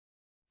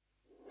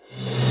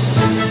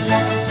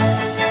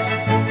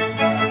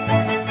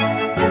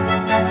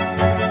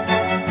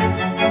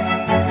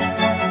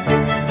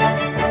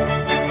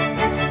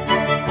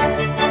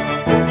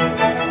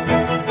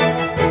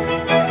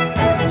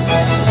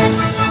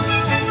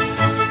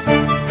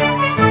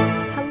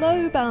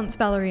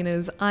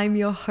Ballerinas. I'm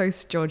your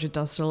host, Georgia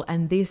Dostal,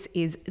 and this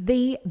is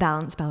the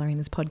Balance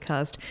Ballerinas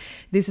podcast.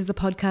 This is the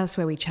podcast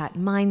where we chat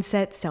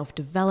mindset,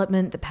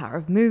 self-development, the power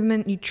of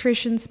movement,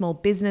 nutrition, small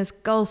business,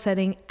 goal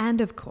setting,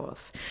 and of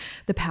course,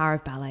 the power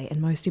of ballet,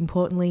 and most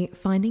importantly,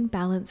 finding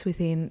balance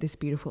within this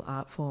beautiful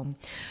art form.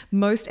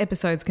 Most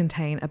episodes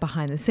contain a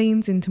behind the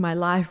scenes into my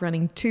life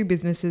running two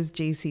businesses,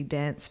 GC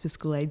Dance for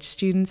school-age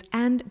students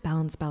and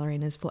Balance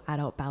Ballerinas for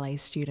adult ballet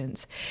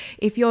students.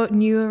 If you're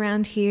new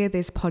around here,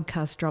 this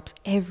podcast drops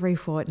every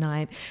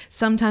fortnight.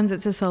 Sometimes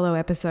it's a solo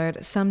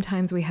episode,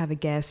 sometimes we have a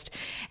guest,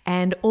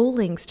 and all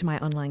links to my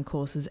online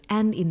courses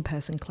and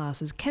in-person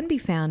classes can be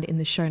found in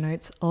the show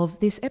notes of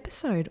this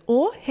episode,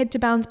 or head to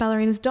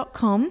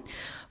balanceballerinas.com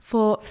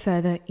for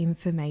further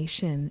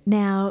information.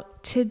 Now,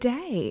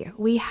 today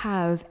we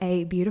have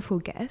a beautiful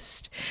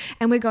guest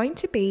and we're going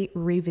to be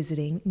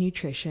revisiting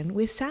nutrition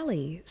with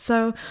Sally.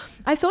 So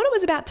I thought it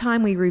was about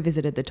time we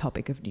revisited the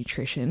topic of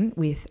nutrition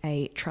with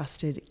a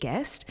trusted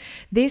guest.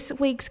 This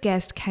week's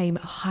guest came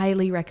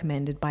highly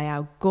recommended by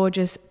our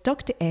gorgeous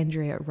Dr.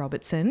 Andrea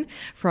Robertson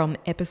from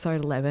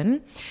episode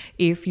 11.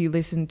 If you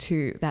listen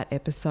to that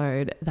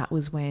episode, that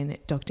was when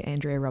Dr.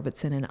 Andrea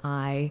Robertson and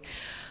I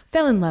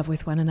fell in love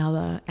with one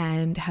another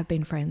and have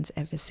been friends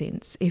ever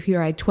since. If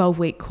you're a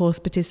 12-week course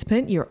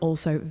participant, you're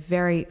also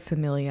very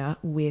familiar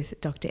with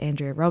Dr.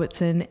 Andrea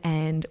Robertson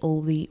and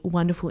all the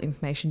wonderful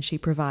information she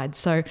provides.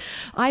 So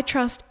I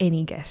trust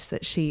any guest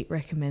that she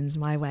recommends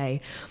my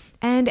way.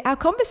 And our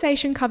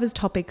conversation covers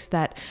topics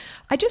that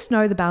I just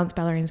know the Balance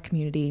Ballerinas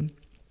community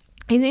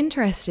is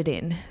interested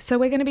in. So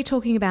we're going to be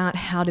talking about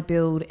how to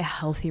build a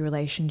healthy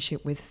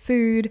relationship with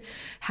food,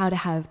 how to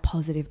have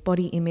positive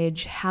body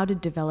image, how to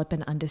develop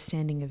an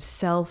understanding of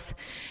self.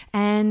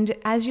 And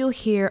as you'll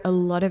hear, a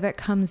lot of it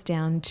comes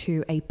down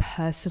to a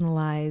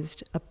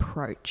personalized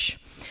approach.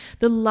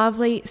 The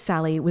lovely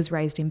Sally was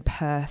raised in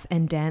Perth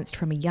and danced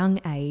from a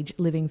young age,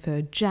 living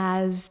for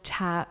jazz,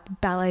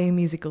 tap, ballet,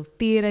 musical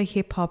theatre,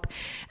 hip hop,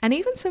 and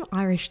even some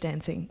Irish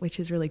dancing, which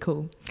is really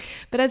cool.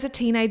 But as a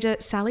teenager,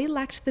 Sally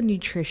lacked the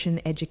nutrition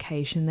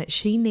education that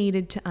she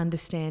needed to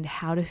understand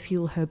how to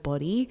fuel her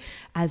body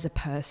as a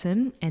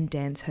person and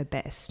dance her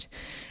best.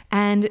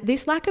 And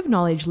this lack of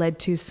knowledge led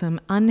to some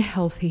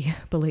unhealthy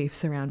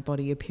beliefs around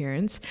body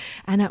appearance.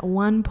 And at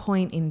one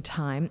point in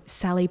time,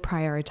 Sally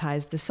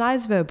prioritized the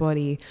size of her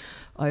body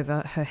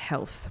over her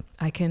health.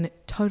 I can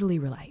totally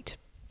relate.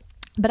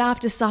 But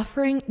after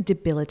suffering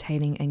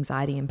debilitating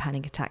anxiety and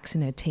panic attacks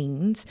in her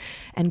teens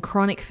and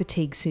chronic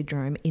fatigue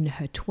syndrome in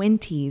her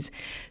 20s,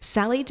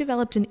 Sally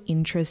developed an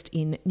interest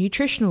in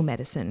nutritional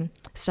medicine,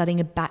 studying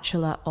a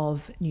Bachelor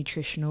of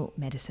Nutritional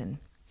Medicine.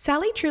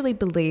 Sally truly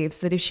believes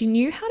that if she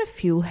knew how to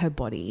fuel her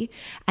body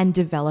and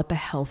develop a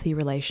healthy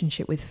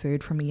relationship with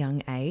food from a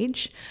young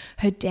age,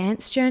 her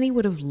dance journey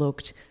would have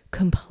looked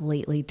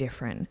completely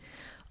different.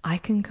 I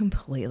can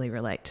completely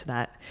relate to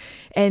that.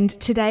 And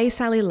today,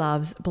 Sally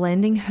loves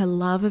blending her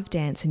love of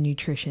dance and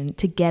nutrition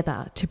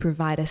together to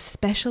provide a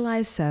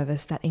specialized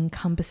service that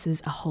encompasses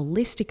a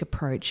holistic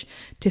approach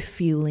to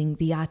fueling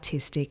the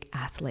artistic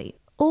athlete.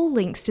 All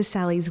links to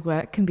Sally's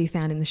work can be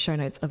found in the show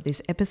notes of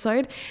this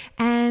episode.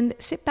 And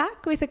sit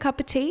back with a cup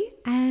of tea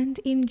and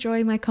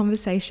enjoy my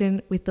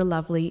conversation with the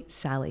lovely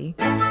Sally.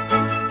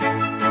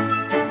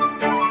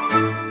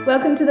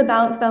 Welcome to the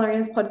Balance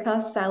Ballerinas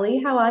podcast, Sally.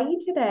 How are you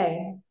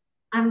today?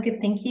 I'm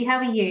good, thank you. How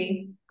are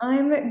you?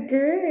 I'm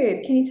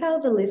good. Can you tell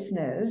the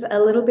listeners a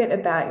little bit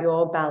about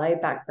your ballet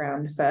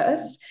background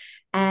first?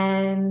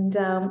 And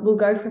we'll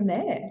go from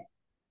there.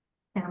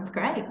 Sounds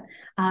great.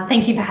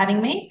 Thank you for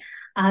having me.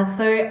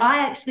 So I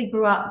actually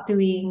grew up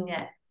doing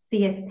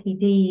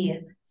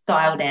CSTD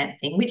style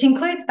dancing, which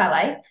includes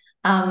ballet.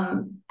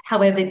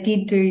 However,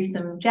 did do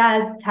some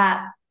jazz,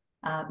 tap,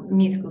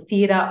 musical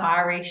theatre,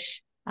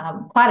 Irish,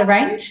 quite a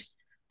range.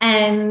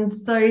 And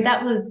so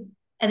that was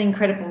an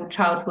incredible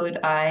childhood.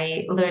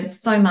 I learned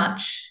so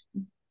much,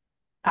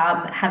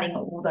 having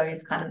all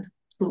those kind of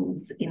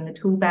tools in the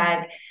tool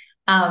bag.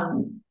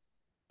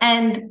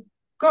 And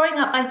growing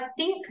up, I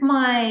think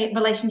my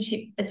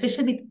relationship,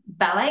 especially with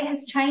ballet,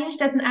 has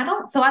changed as an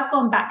adult. So I've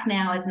gone back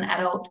now as an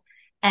adult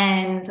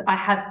and I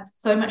have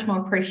so much more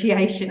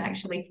appreciation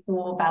actually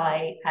for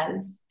ballet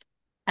as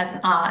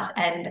an art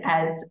and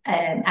as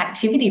an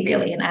activity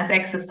really, and as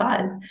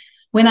exercise.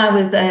 When I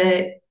was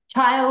a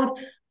child,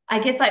 I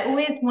guess I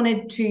always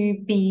wanted to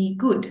be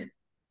good.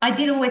 I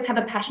did always have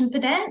a passion for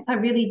dance, I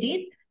really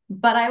did,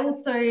 but I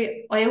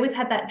always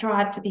had that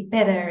drive to be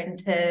better and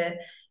to,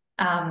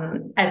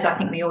 as I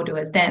think we all do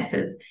as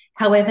dancers.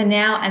 However,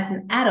 now as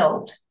an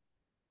adult,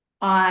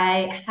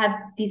 I have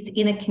this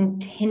inner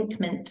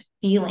contentment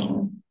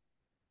feeling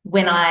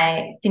when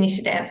I finish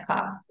a dance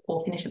class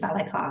or finish a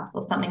ballet class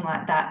or something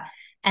like that.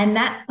 And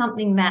that's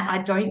something that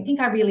I don't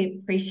think I really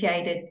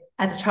appreciated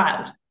as a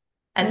child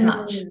as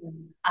much.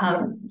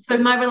 So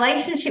my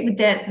relationship with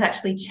dance has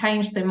actually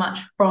changed so much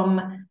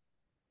from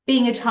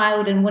being a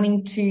child and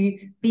wanting to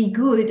be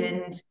good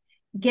and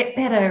get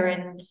better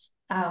and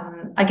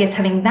I guess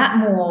having that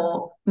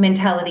more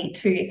mentality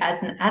too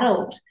as an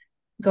adult,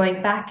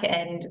 going back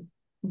and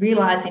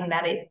realizing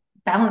that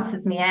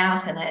balances me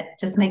out, and it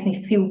just makes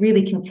me feel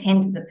really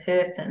content as a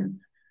person.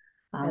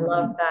 I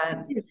love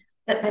that.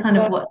 That's And kind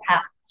of how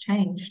it's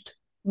changed.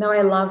 no,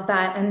 I love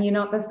that. And you're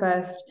not the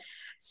first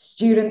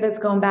student that's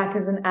gone back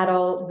as an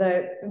adult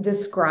that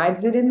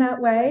describes it in that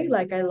way.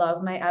 Like, I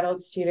love my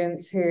adult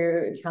students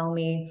who tell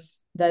me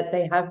that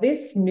they have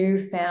this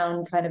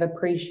newfound kind of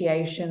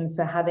appreciation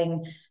for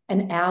having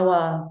an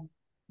hour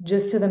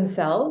just to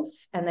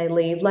themselves, and they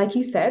leave, like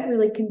you said,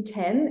 really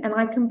content. And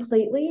I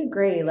completely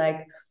agree.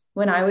 Like,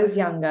 when I was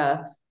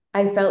younger,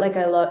 I felt like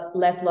I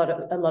left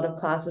a lot of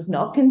classes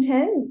not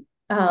content.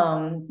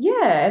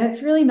 Yeah, and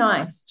it's really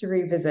nice to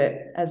revisit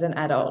as an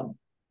adult.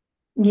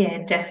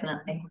 Yeah,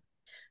 definitely.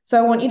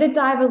 So I want you to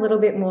dive a little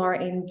bit more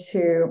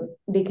into,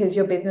 because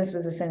your business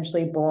was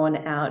essentially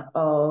born out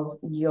of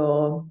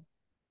your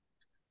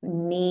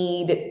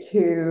need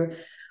to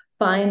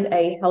find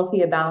a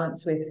healthier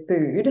balance with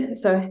food.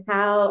 So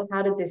how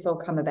did this all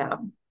come about?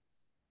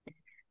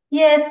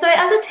 Yeah, so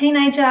as a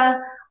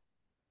teenager,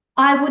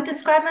 I would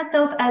describe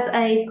myself as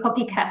a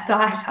copycat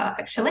dieter,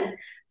 actually.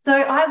 So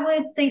I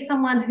would see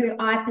someone who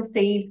I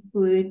perceived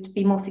would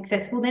be more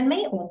successful than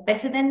me or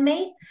better than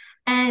me,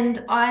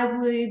 and I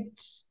would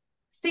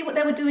see what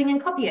they were doing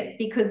and copy it,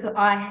 because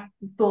I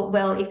thought,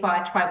 well, if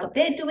I try what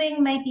they're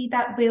doing, maybe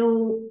that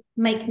will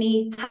make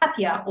me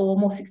happier or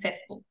more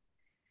successful.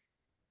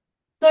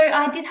 So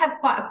I did have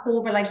quite a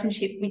poor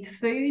relationship with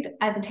food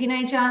as a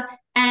teenager,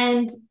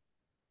 and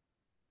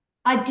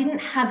I didn't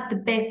have the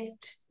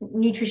best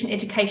nutrition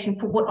education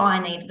for what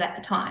I needed at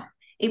the time.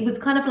 It was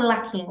kind of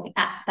lacking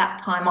at that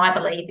time, I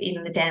believe,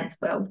 in the dance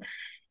world.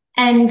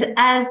 And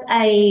as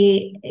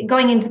a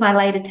going into my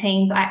later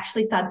teens, I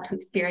actually started to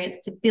experience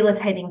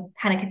debilitating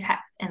panic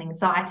attacks and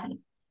anxiety,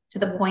 to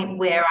the point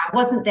where I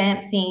wasn't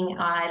dancing,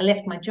 I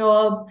left my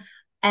job,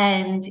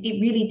 and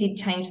it really did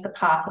change the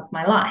path of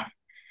my life.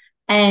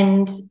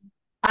 And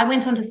I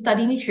went on to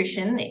study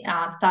nutrition,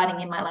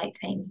 starting in my late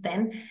teens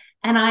then,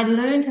 and I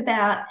learned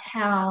about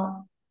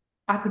how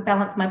I could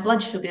balance my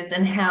blood sugars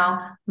and how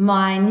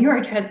my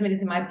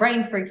neurotransmitters in my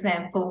brain, for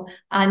example,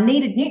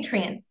 needed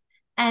nutrients.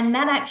 And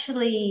that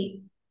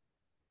actually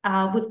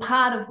was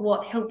part of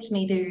what helped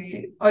me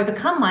to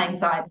overcome my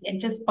anxiety,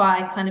 and just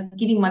by kind of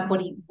giving my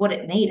body what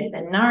it needed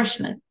and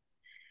nourishment.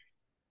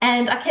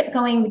 And I kept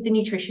going with the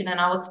nutrition, and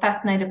I was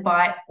fascinated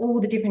by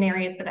all the different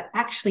areas that it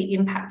actually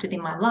impacted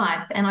in my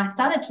life. And I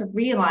started to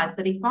realize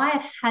that if I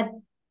had had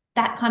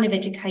that kind of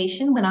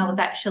education when I was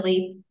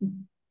actually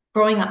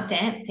growing up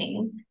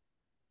dancing,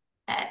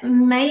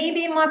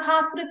 maybe my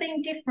path would have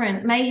been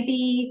different.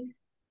 Maybe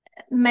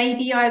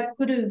I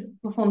could have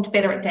performed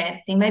better at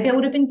dancing. Maybe I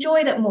would have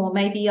enjoyed it more.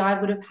 Maybe I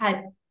would have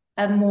had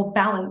a more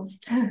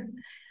balanced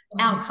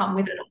outcome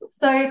with it all.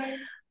 So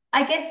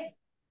I guess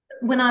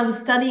when I was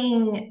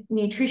studying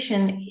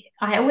nutrition,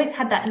 I always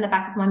had that in the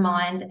back of my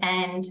mind,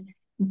 and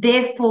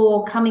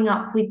therefore coming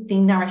up with the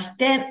Nourished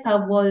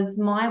Dancer was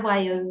my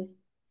way of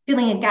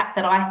filling a gap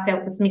that I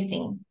felt was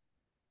missing,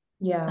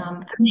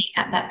 for me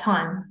at that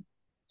time.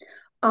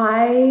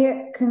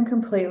 I can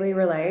completely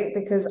relate,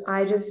 because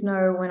I just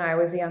know when I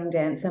was a young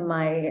dancer,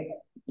 my,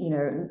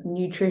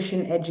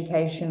 nutrition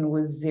education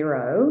was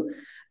zero.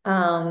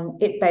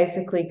 It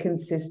basically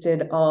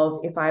consisted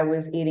of, if I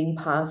was eating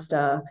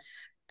pasta,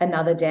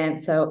 another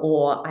dancer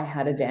or I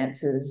had a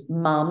dancer's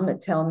mum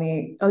tell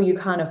me, oh, you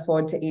can't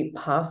afford to eat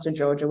pasta,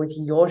 Georgia, with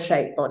your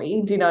shaped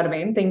body. Do you know what I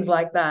mean? Things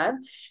like that.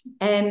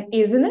 And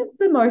isn't it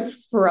the most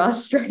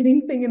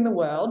frustrating thing in the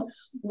world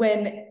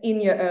when in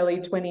your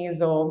early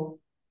 20s, or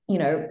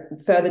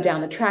further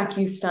down the track,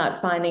 you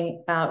start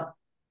finding out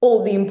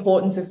all the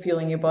importance of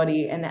fueling your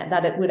body, and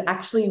that it would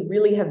actually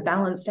really have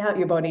balanced out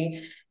your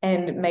body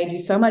and made you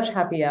so much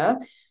happier.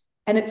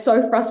 And it's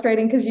so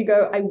frustrating, because you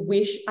go, I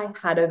wish I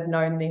had have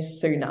known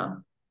this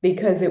sooner,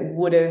 because it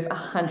would have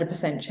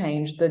 100%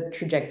 changed the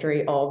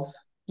trajectory of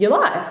your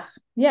life.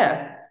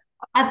 Yeah.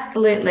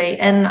 Absolutely.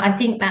 And I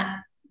think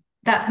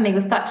that for me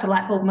was such a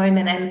light bulb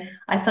moment. And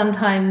I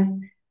sometimes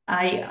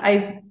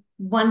I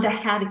wonder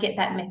how to get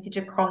that message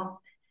across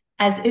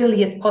as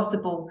early as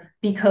possible,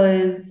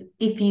 because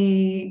if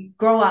you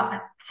grow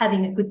up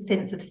having a good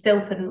sense of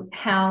self and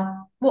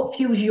what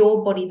fuels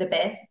your body the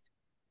best,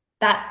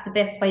 that's the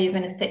best way you're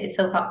going to set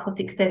yourself up for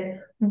success.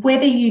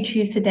 Whether you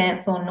choose to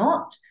dance or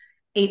not,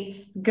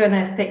 it's going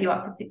to set you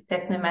up for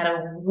success no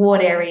matter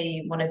what area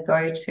you want to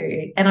go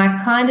to. And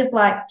I kind of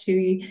like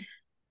to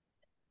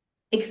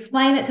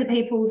explain it to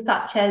people,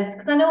 such as,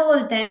 because I know a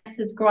lot of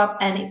dancers grow up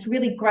and it's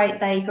really great,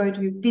 they go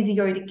to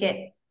physio to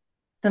get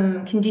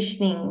some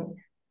conditioning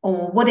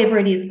or whatever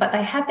it is, but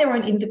they have their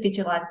own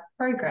individualized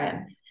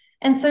program.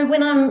 And so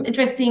when I'm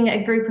addressing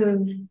a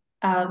group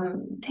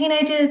of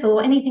teenagers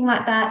or anything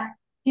like that,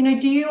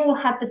 do you all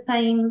have the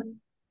same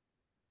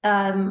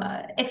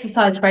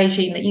exercise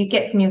regime that you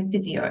get from your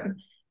physio?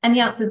 And the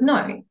answer is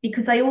no,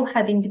 because they all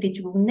have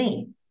individual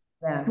needs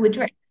to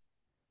address.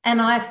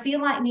 And I feel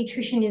like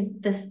nutrition is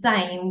the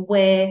same,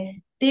 where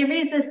there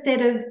is a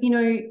set of,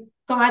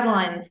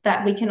 guidelines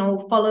that we can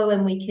all follow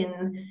and we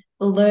can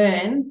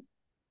learn.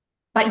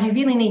 but you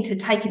really need to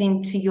take it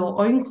into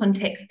your own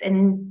context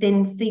and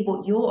then see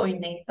what your own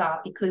needs are,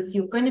 because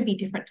you're going to be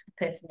different to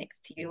the person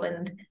next to you,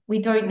 and we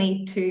don't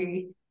need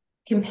to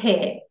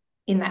compare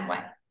in that way.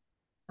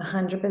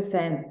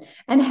 100%.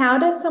 And how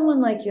does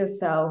someone like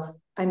yourself,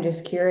 I'm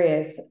just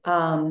curious,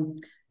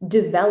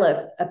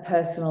 develop a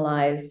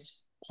personalized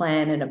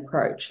plan and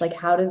approach?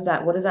 Like, what does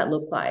that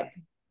look like?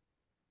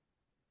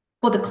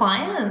 For the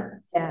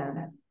clients? Yeah.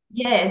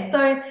 Yeah.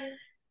 So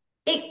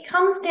it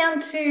comes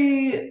down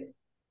to,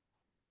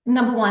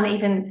 number one,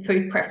 even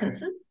food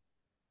preferences.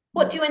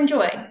 What do you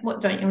enjoy?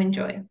 What don't you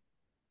enjoy?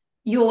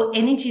 Your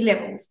energy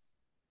levels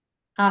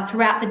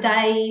throughout the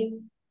day,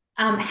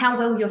 how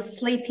well you're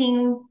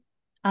sleeping,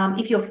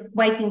 if you're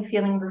waking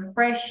feeling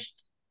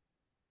refreshed,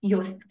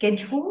 your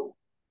schedule,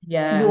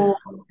 your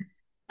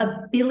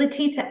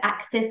ability to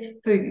access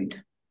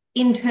food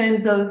in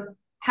terms of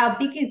how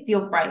big is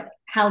your break?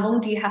 How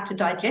long do you have to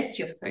digest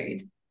your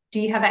food? Do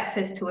you have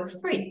access to a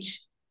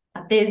fridge?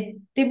 There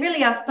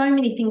really are so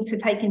many things to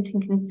take into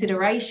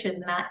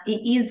consideration that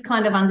it is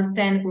kind of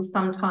understandable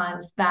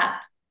sometimes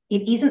that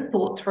it isn't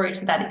thought through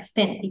to that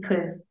extent,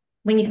 because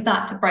when you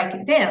start to break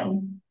it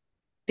down,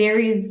 there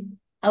is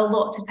a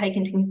lot to take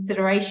into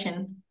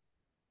consideration.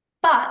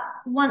 But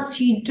once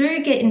you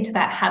do get into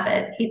that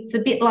habit, it's a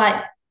bit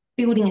like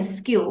building a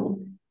skill.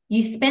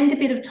 You spend a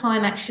bit of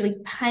time actually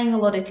paying a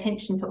lot of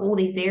attention to all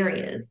these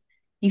areas.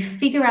 You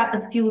figure out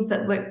the fuels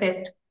that work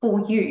best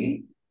for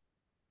you,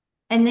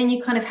 and then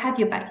you kind of have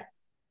your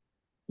base.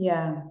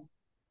 Yeah.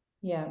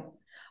 Yeah.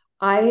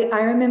 I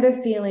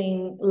remember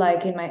feeling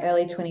like in my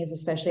early 20s,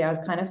 especially, I was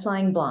kind of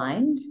flying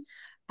blind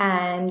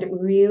and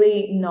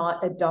really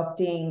not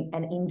adopting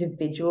an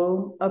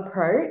individual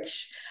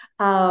approach.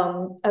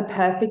 A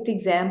perfect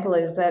example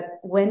is that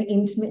when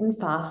intermittent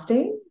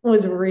fasting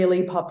was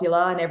really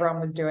popular and everyone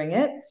was doing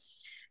it,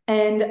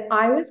 and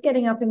I was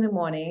getting up in the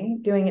morning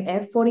doing an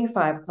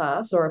F45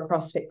 class or a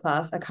CrossFit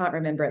class. I can't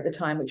remember at the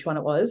time which one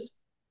it was.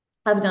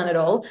 I've done it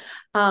all.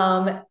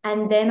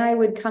 And then I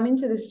would come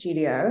into the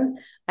studio,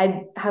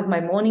 I'd have my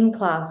morning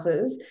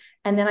classes,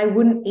 and then I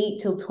wouldn't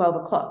eat till 12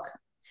 o'clock.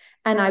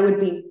 And I would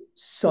be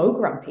so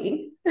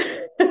grumpy.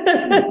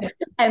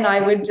 And I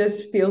would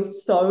just feel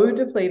so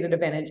depleted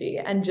of energy.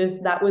 And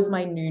just that was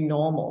my new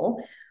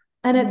normal.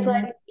 And it's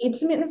like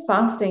intermittent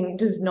fasting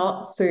does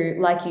not suit,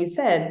 like you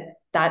said,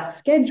 that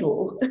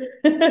schedule.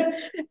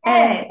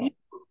 And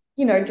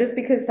just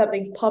because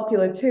something's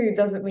popular too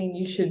doesn't mean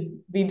you should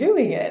be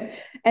doing it.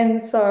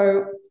 And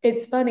so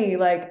it's funny,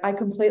 like I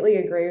completely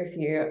agree with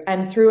you.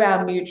 And through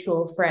our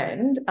mutual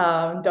friend,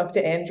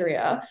 Dr.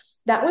 Andrea,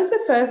 that was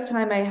the first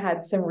time I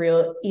had some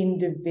real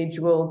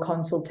individual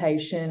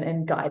consultation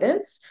and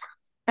guidance.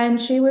 And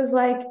she was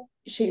like,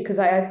 because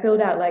I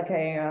filled out like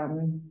a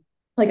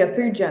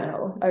food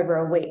journal over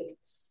a week.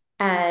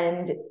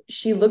 And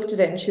she looked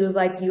at it and she was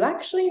like, you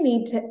actually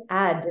need to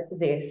add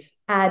this,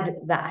 add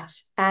that,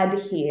 add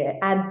here,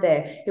 add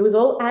there. It was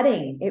all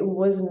adding. It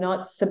was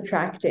not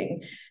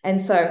subtracting.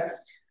 And so,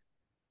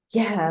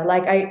 yeah,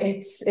 like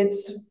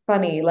it's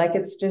funny. Like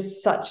it's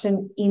just such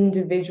an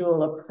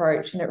individual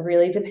approach, and it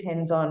really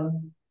depends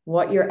on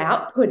what your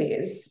output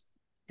is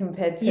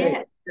compared to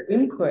your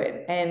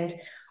input. And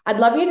I'd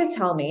love you to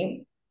tell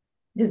me,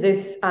 because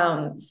this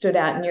stood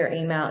out in your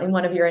email, in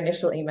one of your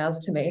initial emails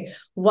to me.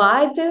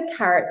 Why do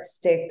carrot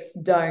sticks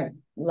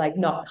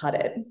not cut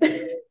it?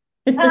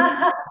 So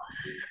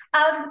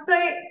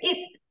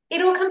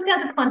it all comes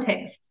down to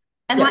context,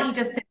 and like you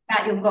just said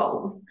about your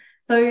goals.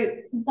 So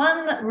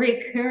one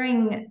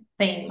recurring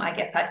theme, I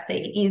guess I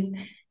see, is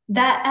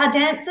that our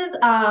dancers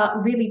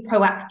are really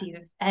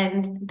proactive,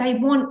 and they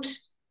want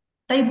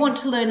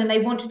to learn, and they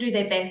want to do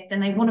their best,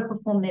 and they want to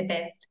perform their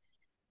best.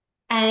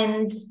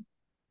 And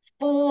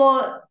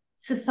for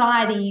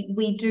society,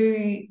 we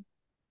do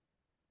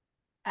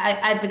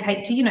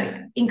advocate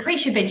to,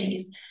 increase your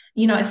veggies.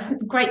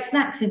 Great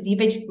snacks is your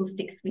vegetable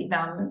sticks with,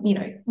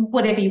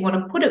 whatever you want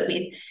to put it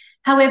with.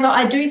 However,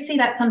 I do see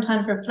that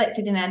sometimes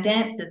reflected in our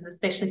dancers,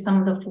 especially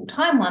some of the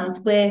full-time ones,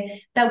 where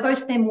they'll go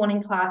to their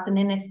morning class and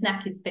then their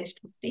snack is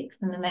vegetable sticks,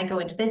 and then they go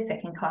into their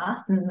second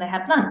class and then they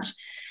have lunch.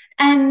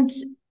 And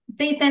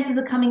these dancers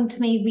are coming to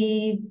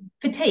me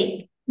with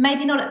fatigue,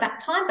 maybe not at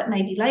that time, but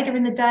maybe later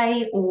in the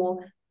day,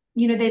 or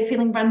they're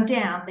feeling run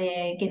down,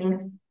 they're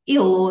getting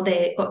ill, or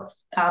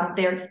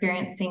they're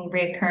experiencing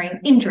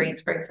recurring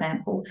injuries, for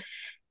example.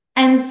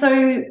 And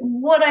so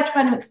what I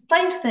try to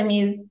explain to them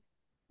is,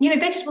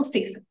 vegetable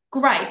sticks,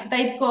 great.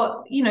 They've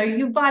got,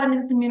 your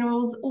vitamins and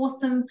minerals,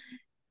 awesome.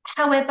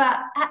 However,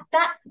 at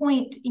that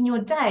point in your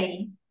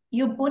day,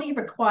 your body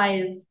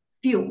requires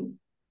fuel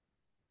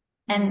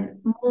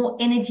and more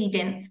energy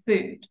dense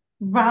food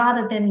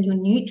rather than your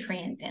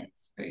nutrient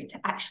dense food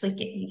to actually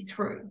get you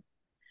through.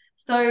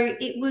 So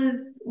it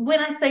was, when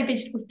I say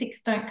vegetable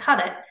sticks don't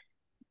cut it,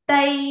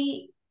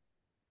 they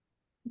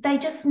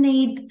just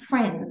need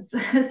friends. So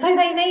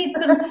they need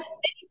some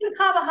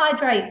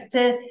carbohydrates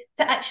to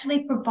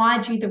actually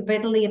provide you the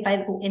readily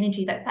available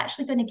energy that's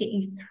actually going to get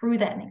you through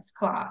that next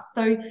class.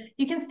 So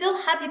you can still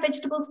have your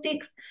vegetable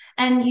sticks,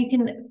 and you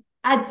can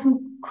add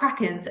some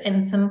crackers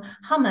and some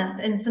hummus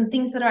and some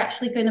things that are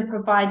actually going to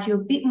provide you a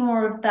bit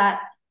more of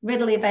that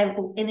readily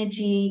available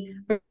energy,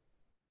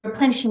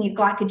 replenishing your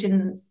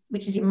glycogen,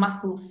 which is your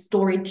muscle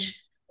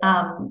storage,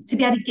 to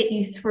be able to get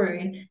you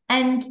through.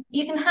 And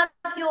you can have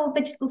your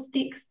vegetable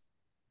sticks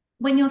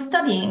when you're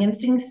studying and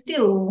sitting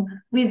still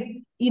with,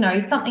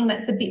 something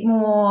that's a bit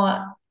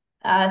more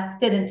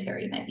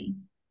sedentary, maybe.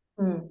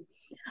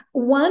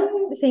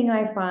 One thing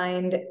I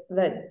find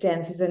that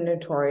dancers are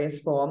notorious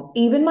for,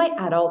 even my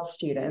adult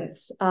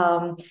students,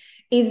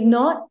 is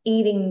not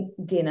eating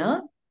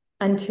dinner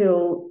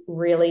until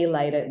really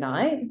late at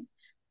night,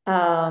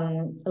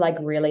 like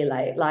really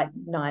late, like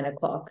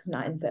 9:00,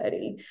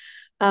 9:30.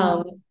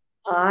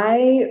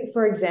 I,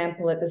 for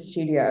example, at the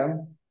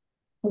studio,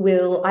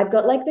 I've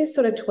got like this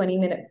sort of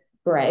 20-minute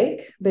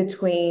break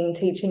between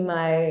teaching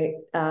my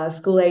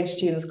school age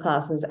students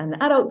classes and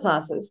the adult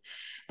classes.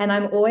 And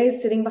I'm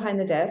always sitting behind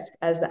the desk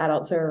as the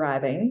adults are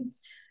arriving,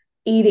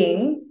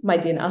 eating my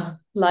dinner.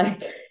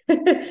 Like,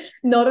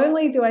 not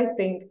only do I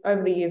think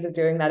over the years of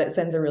doing that, it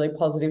sends a really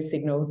positive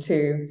signal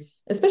to,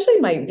 especially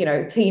my,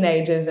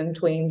 teenagers and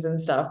tweens and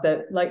stuff,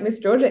 that like Miss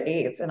Georgia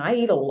eats and I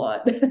eat a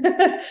lot.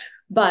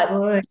 But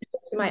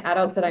to my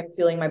adults, that I'm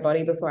feeling my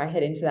body before I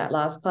head into that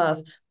last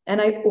class. And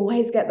I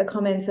always get the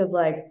comments of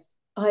like,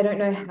 oh, I don't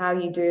know how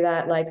you do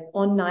that. Like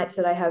on nights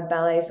that I have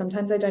ballet,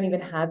 sometimes I don't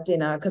even have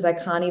dinner because I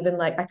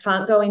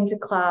can't go into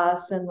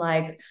class and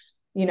like,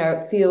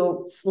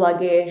 feel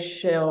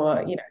sluggish,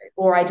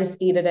 or I just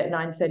eat it at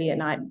 9:30 at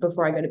night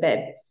before I go to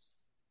bed.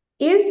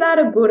 Is that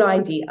a good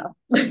idea?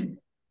 For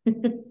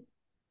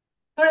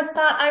a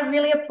start, I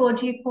really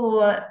applaud you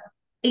for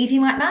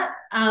eating like that,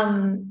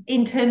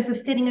 in terms of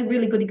setting a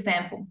really good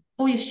example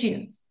for your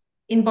students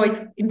in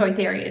both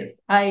areas.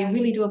 I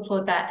really do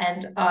applaud that,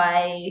 and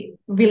I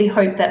really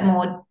hope that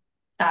more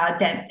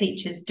dance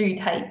teachers do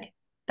take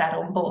that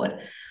on board.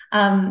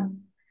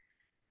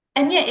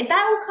 And yeah,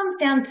 that all comes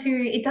down to,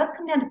 it does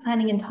come down to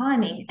planning and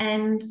timing.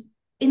 And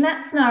in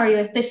that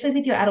scenario, especially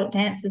with your adult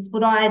dancers,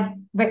 what I'd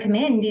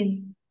recommend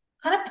is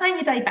kind of plan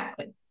your day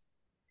backwards.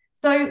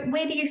 So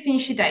where do you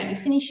finish your day?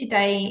 You finish your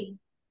day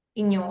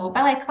in your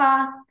ballet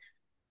class.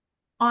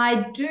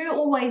 I do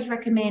always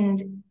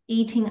recommend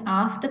eating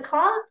after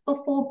class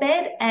before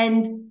bed,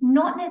 and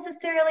not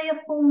necessarily a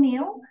full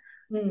meal,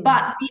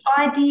 but the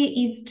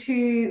idea is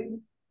to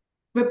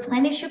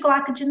replenish your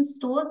glycogen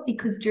stores,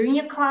 because during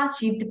your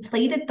class you've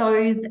depleted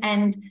those,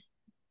 and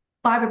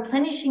by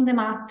replenishing them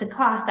after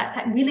class, that's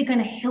really going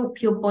to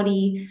help your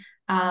body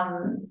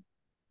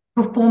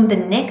perform the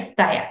next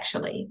day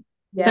actually.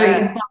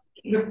 So by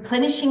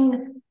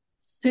replenishing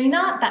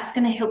sooner, that's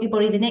going to help your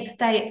body the next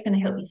day. It's going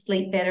to help you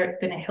sleep better. It's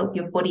going to help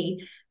your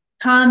body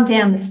calm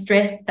down the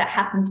stress that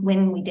happens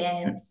when we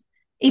dance,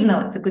 even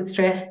though it's a good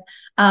stress.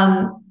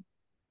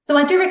 So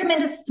I do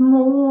recommend a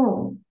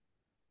small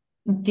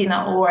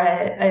dinner or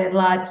a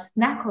large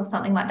snack or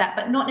something like that,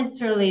 but not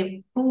necessarily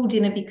a full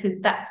dinner, because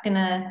that's going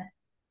to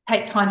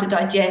take time to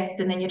digest,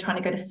 and then you're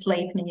trying to go to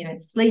sleep and then you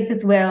don't sleep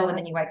as well, and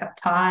then you wake up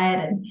tired,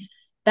 and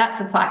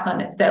that's a cycle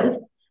in itself.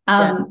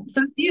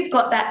 So if you've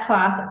got that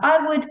class,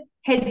 I would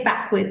head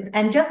backwards,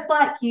 and just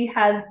like you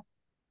have,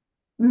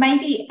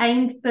 maybe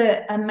aim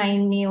for a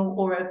main meal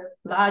or a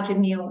larger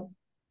meal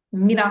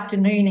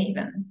mid-afternoon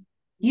even.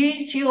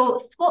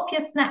 Swap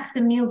your snacks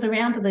and meals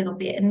around a little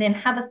bit, and then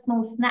have a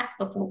small snack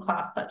before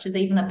class, such as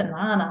even a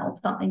banana or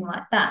something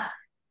like that.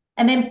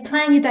 And then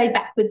plan your day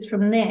backwards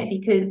from there,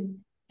 because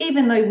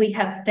even though we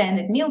have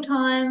standard meal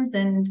times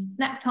and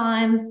snack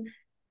times,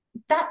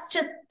 that's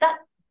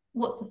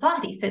what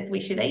society says we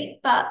should eat,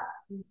 but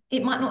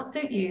it might not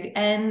suit you,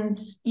 and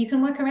you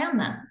can work around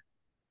that.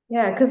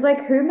 Yeah, because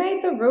like who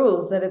made the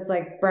rules that it's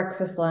like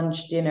breakfast,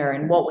 lunch, dinner,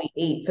 and what we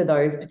eat for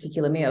those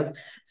particular meals?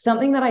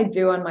 Something that I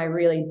do on my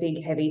really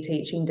big, heavy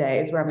teaching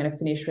days where I'm going to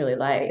finish really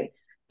late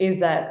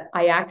is that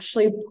I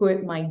actually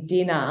put my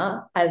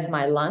dinner as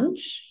my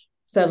lunch.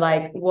 So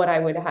like what I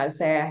would have,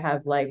 say I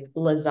have like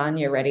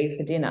lasagna ready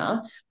for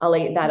dinner, I'll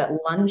eat that at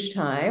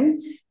lunchtime.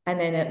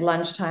 And then at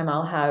lunchtime,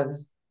 I'll have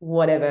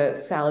whatever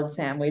salad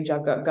sandwich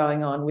I've got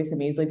going on with a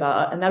muesli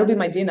bar, and that'll be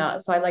my dinner.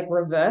 So I like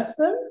reverse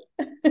them.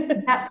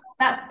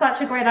 That's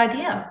such a great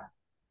idea.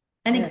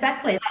 And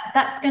exactly,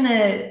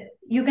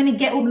 you're going to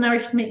get all the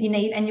nourishment you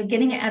need, and you're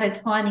getting it at a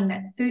timing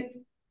that suits.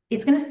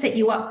 It's going to set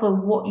you up for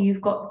what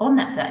you've got on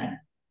that day.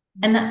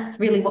 And that's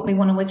really what we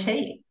want to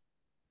achieve.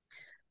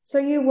 So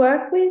you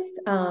work with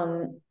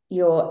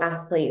your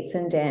athletes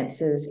and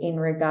dancers in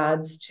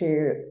regards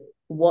to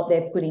what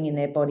they're putting in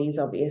their bodies,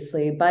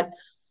 obviously, but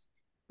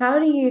how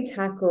do you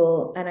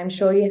tackle, and I'm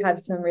sure you have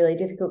some really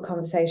difficult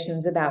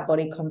conversations about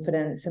body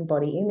confidence and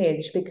body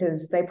image,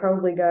 because they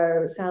probably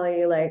go,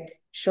 Sally, like,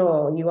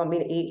 sure, you want me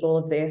to eat all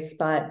of this,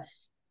 but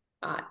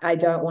I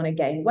don't want to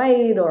gain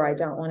weight, or I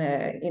don't want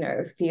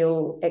to,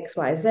 feel X,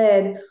 Y,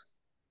 Z.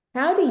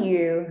 How do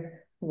you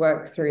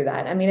work through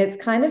that? I mean, it's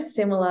kind of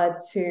similar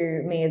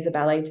to me as a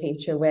ballet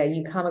teacher, where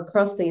you come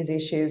across these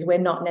issues. We're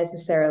not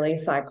necessarily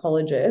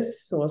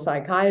psychologists or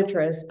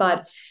psychiatrists,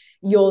 but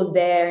you're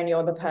there and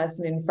you're the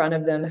person in front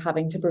of them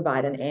having to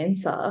provide an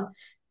answer.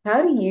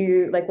 How do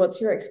you, like,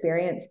 what's your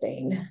experience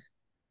been?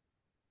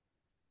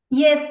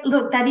 Yeah,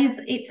 look,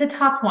 it's a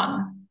tough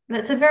one.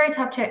 That's a very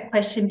tough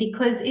question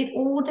because it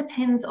all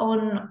depends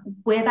on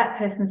where that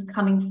person's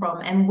coming from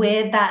and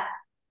where that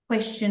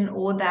question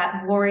or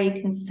that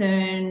worry,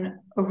 concern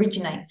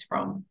originates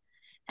from.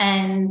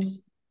 And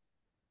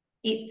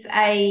it's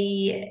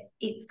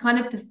kind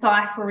of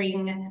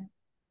deciphering,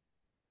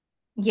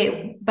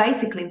 yeah,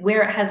 basically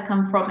where it has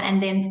come from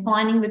and then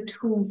finding the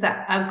tools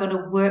that are going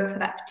to work for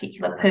that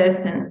particular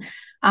person.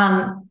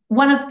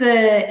 One of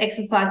the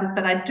exercises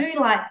that I do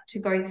like to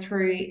go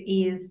through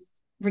is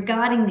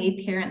regarding the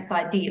appearance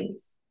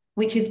ideals,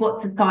 which is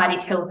what society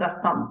tells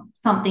us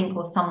something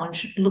or someone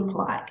should look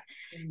like.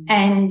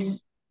 And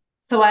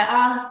so I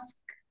ask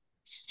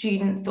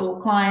students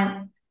or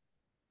clients,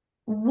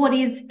 what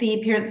is the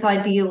appearance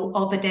ideal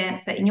of a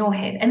dancer in your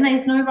head? And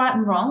there's no right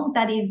and wrong.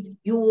 That is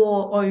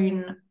your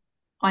own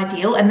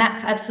ideal, and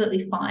that's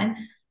absolutely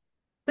fine.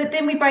 But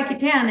then we break it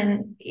down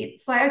and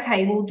it's like,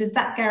 okay, well, does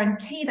that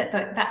guarantee that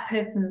that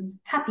person's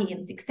happy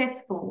and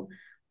successful?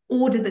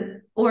 Or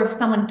if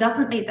someone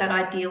doesn't meet that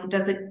ideal,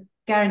 does it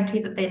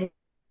guarantee that they're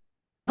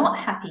not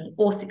happy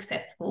or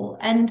successful?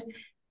 And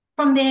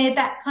from there,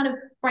 that kind of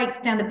breaks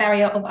down the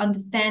barrier of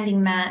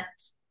understanding that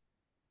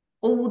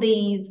all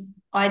these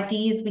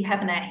ideas we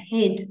have in our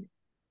head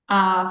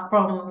are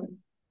from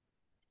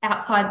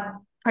outside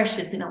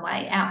pressures, in a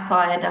way,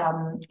 outside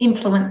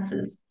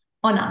influences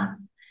on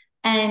us.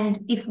 And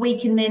if we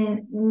can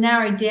then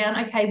narrow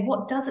down, okay,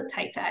 what does it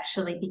take to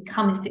actually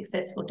become a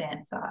successful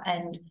dancer?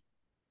 And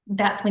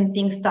that's when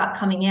things start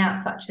coming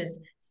out, such as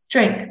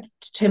strength,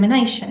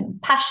 determination,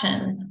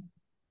 passion,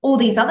 all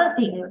these other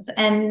things.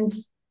 And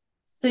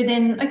so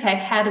then, okay,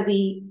 how do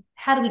we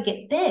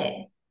get there?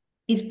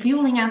 Is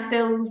fueling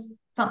ourselves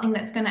something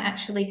that's going to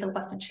actually help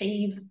us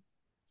achieve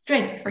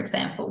strength, for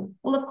example?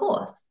 Well, of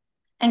course.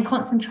 And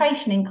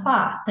concentration in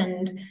class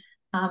and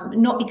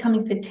not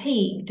becoming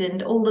fatigued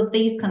and all of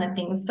these kind of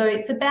things. So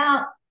it's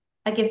about,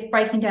 I guess,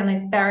 breaking down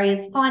those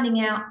barriers,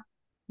 finding out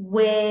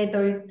where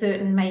those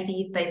certain,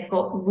 maybe if they've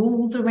got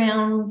rules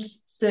around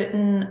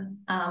certain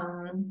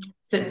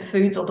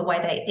foods or the way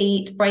they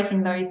eat,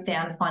 breaking those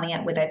down, finding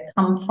out where they've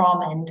come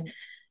from and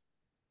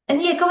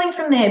yeah, going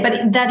from there.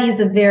 But that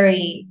is a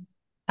very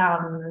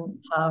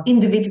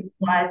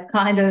individualized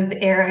kind of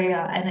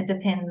area, and it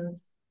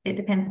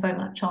depends so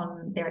much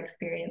on their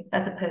experience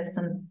as a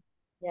person.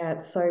 Yeah,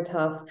 it's so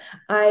tough.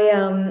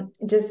 I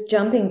just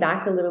jumping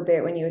back a little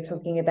bit when you were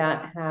talking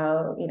about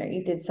how,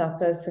 you did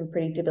suffer some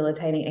pretty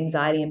debilitating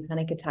anxiety and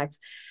panic attacks.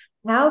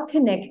 How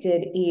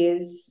connected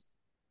is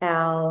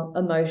our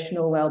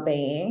emotional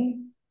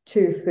well-being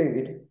to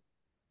food?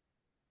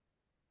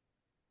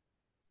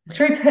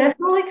 Through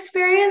personal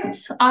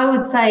experience, I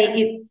would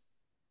say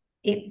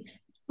it's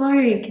so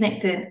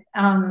connected.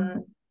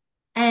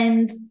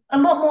 And a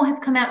lot more has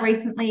come out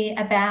recently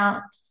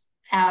about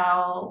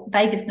our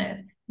vagus nerve,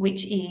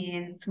 which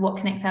is what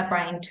connects our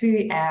brain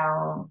to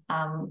our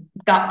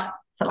gut,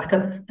 for lack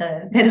of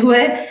a better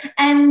word.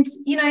 And,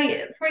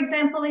 for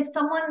example, if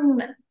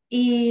someone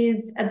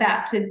is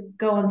about to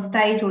go on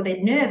stage or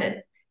they're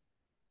nervous,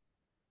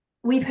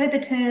 we've heard the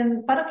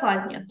term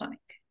butterflies in your stomach.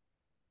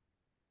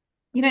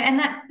 And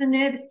that's the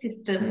nervous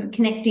system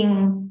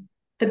connecting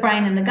the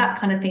brain and the gut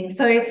kind of thing.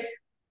 So,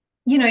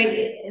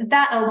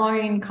 that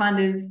alone kind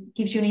of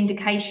gives you an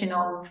indication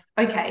of,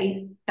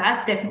 okay,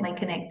 that's definitely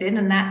connected,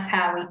 and that's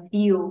how we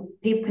feel.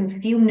 People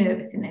can feel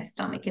nervous in their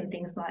stomach and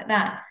things like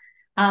that.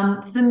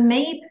 For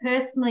me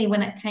personally,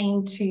 when it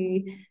came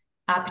to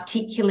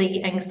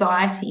particularly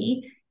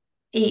anxiety,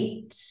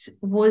 it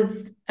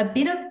was a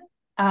bit of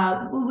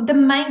the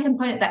main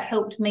component that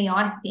helped me,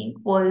 I think,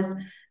 was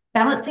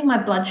balancing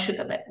my blood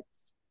sugar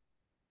levels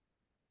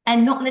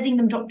and not letting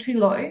them drop too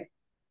low.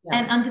 Yeah.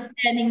 And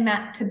understanding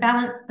that to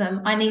balance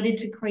them, I needed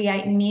to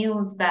create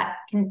meals that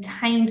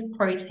contained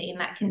protein,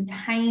 that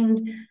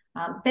contained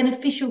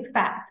beneficial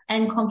fats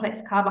and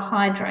complex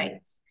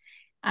carbohydrates.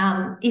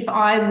 If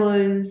I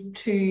was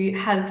to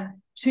have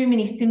too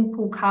many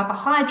simple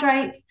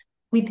carbohydrates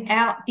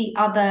without the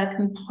other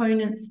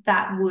components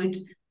that would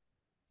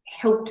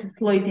help to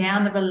slow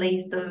down the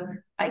release of,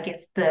 I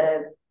guess,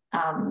 the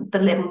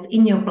levels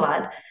in your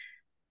blood,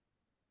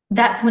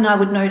 that's when I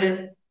would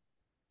notice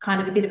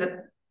kind of a bit of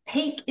a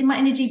peak in my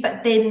energy,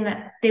 but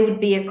then there would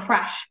be a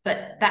crash,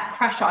 but that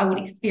crash I would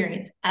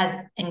experience as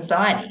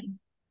anxiety.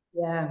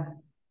 Yeah.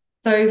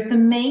 So for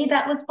me,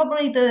 that was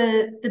probably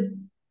the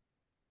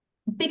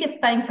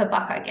biggest bang for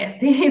buck, I guess,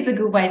 is a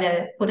good way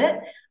to put it.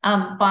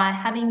 By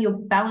having your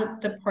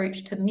balanced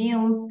approach to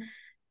meals,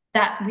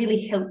 that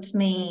really helped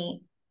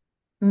me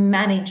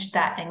manage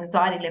that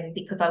anxiety level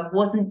because I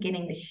wasn't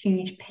getting the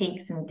huge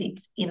peaks and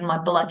dips in my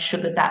blood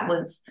sugar that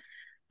was,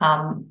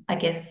 I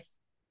guess,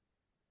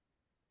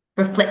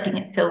 reflecting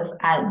itself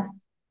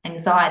as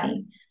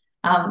anxiety.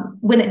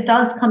 When it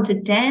does come to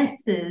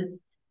dancers,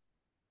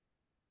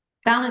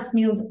 balanced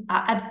meals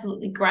are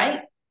absolutely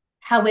great.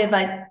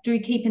 However, do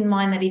keep in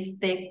mind that if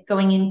they're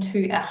going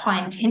into a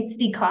high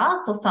intensity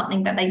class or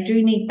something, that they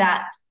do need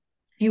that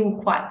fuel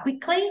quite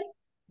quickly.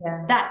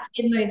 Yeah. That's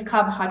when those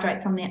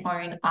carbohydrates on their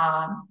own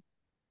are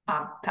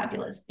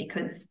fabulous,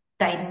 because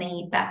they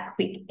need that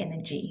quick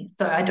energy.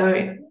 So I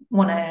don't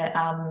want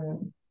to,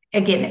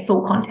 again, it's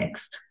all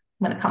context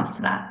when it comes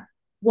to that.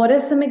 What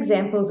are some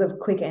examples of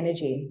quick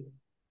energy?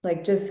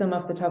 Like just some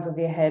off the top of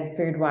your head,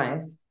 food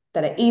wise,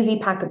 that are easy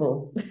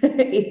packable.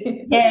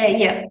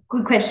 Yeah,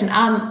 good question.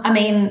 I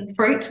mean,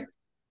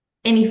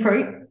 any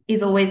fruit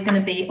is always going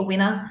to be a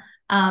winner.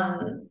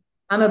 I'm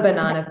a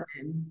banana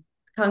fan.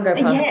 Can't go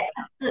past. Yeah,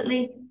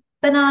 absolutely.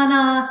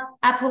 Banana,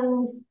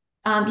 apples,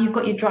 you've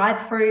got your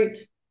dried fruit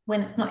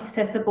when it's not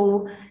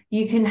accessible.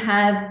 You can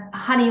have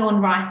honey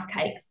on rice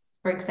cakes,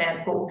 for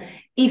example.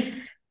 If,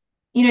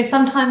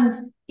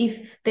 sometimes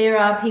if there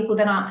are people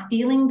that aren't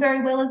feeling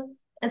very well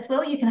as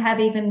well, you can have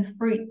even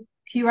fruit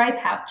puree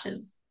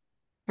pouches,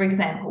 for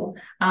example,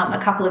 a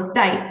couple of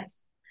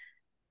dates.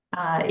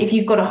 If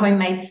you've got a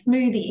homemade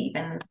smoothie,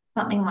 even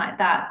something like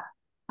that.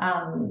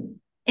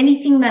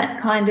 Anything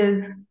that kind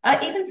of,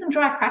 even some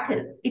dry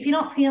crackers. If you're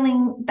not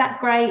feeling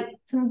that great,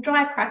 some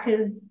dry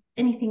crackers,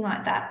 anything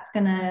like that's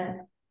going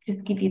to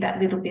just give you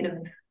that little bit of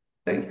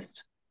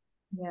boost.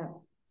 Yeah.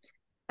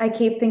 I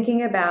keep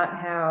thinking about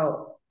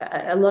how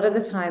a lot of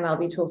the time I'll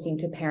be talking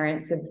to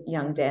parents of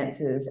young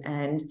dancers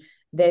and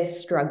they're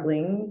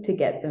struggling to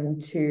get them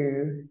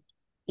to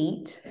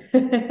eat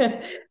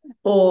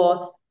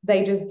or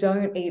they just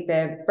don't eat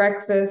their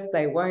breakfast,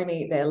 they won't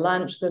eat their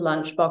lunch, the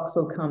lunchbox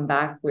will come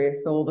back with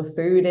all the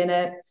food in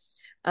it,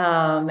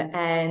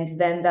 and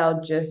then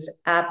they'll just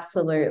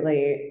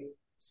absolutely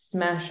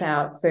smash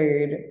out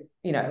food,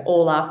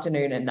 all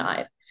afternoon and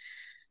night.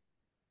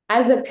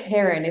 As a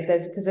parent, if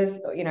there's, because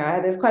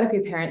there's quite a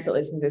few parents that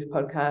listen to this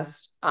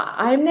podcast,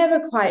 I'm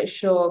never quite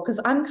sure, because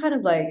I'm kind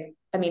of like,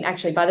 I mean,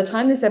 actually, by the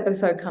time this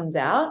episode comes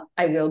out,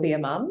 I will be a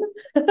mum.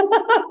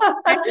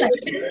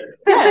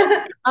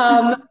 Yeah.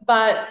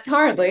 But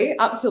currently,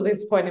 up till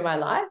this point in my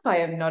life, I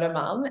am not a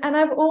mum. And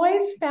I've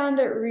always found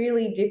it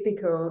really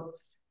difficult,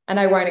 and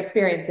I won't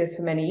experience this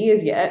for many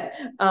years yet.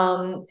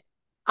 I'm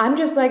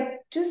just like,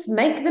 just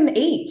make them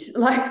eat.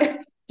 Like,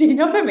 do you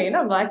know what I mean?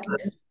 I'm like,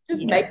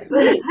 just make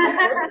them eat.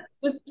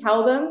 Just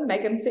tell them,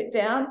 make them sit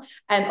down.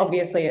 And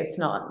obviously, it's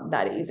not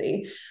that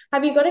easy.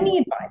 Have you got any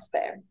advice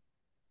there?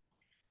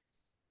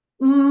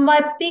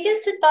 My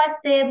biggest advice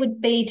there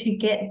would be to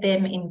get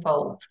them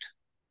involved.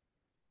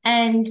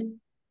 And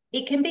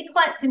it can be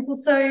quite simple.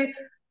 So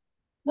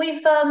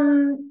we've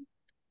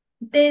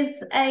there's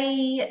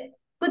a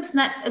good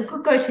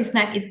go-to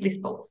snack is bliss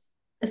balls,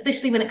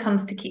 especially when it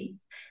comes to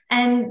kids.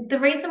 And the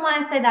reason why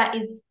I say that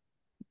is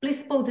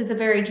bliss balls is a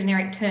very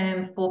generic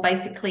term for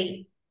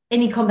basically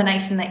any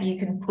combination that you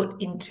can put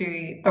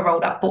into a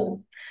rolled up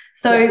ball.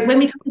 So when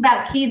we talk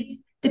about kids,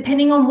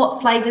 depending on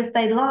what flavors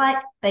they like,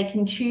 they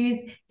can choose.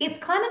 It's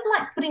kind of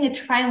like putting a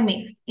trail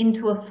mix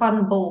into a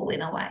fun ball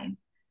in a way.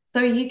 So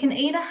you can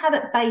either have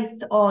it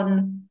based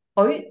on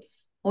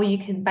oats, or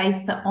you can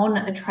base it on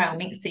a trail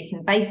mix. So you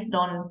can base it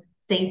on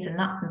seeds and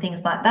nuts and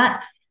things like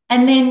that.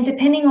 And then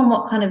depending on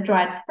what kind of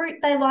dried fruit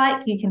they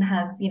like, you can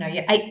have,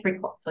 your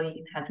apricots, or you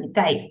can have your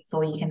dates,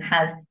 or you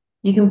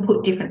can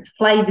put different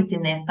flavors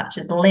in there, such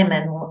as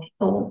lemon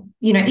or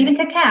even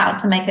cacao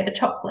to make it a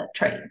chocolate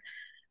treat.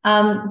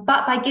 But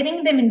by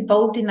getting them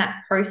involved in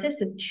that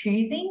process of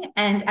choosing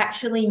and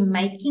actually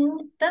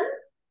making them,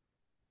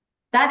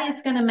 that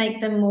is going to make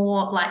them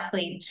more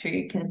likely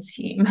to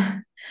consume.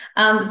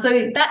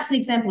 So that's an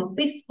example of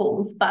bliss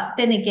balls. But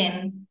then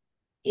again,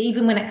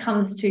 even when it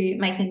comes to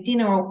making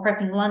dinner or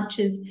prepping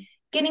lunches,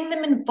 getting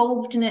them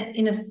involved in it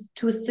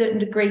to a certain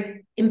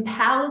degree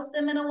empowers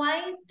them in a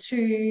way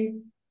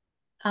to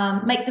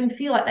make them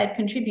feel like they've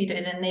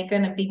contributed, and they're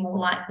going to be more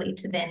likely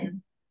to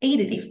then eat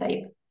it if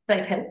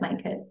they've helped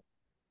make it.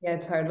 Yeah,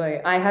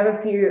 totally. I have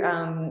a few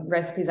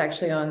recipes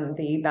actually on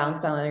the Balance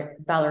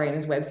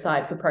Ballerinas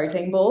website for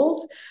protein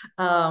balls.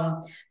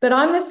 But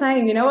I'm the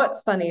same. You know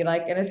what's funny?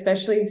 Like, and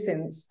especially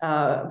since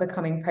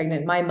becoming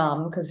pregnant, my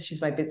mum, because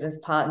she's my business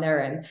partner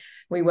and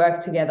we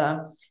work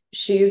together,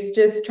 she's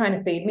just trying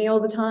to feed me all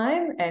the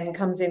time and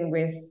comes in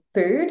with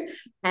food.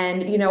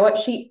 And you know what?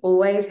 She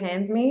always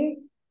hands me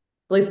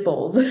bliss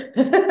balls.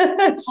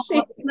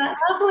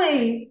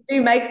 Lovely. She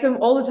makes them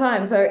all the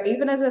time. So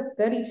even as a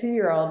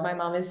 32-year-old, my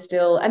mum is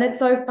still, and it's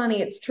so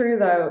funny. It's true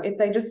though. If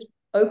they just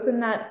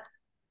open that,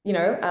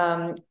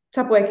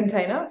 Tupperware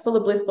container full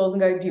of bliss balls and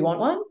go, "Do you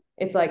want one?"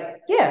 It's like,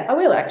 yeah, I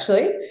will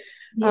actually.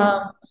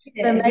 Yeah.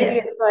 So maybe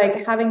it's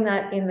like having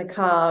that in the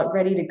car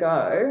ready to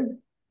go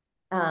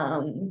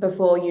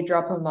before you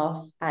drop them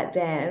off at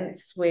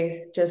dance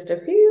with just a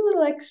few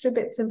little extra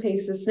bits and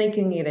pieces,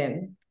 sneaking it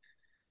in.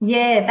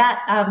 Yeah,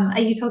 that are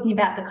you talking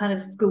about the kind of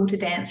school to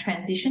dance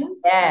transition?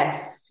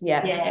 Yes.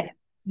 Yeah,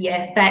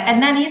 yes,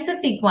 that is a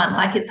big one.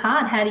 Like, it's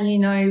hard. How do you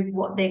know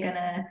what they're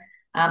gonna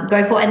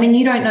go for? And then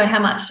you don't know how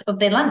much of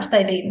their lunch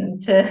they've eaten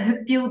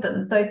to fuel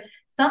them. So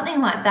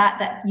something like that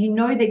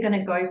they're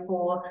gonna go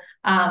for.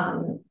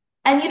 And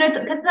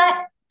because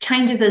that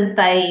changes as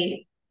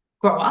they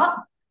grow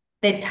up,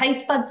 their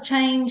taste buds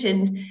change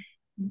and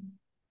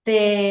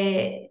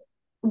their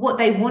what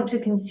they want to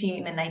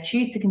consume and they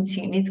choose to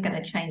consume is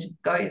going to change as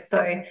it goes.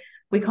 So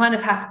we kind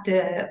of have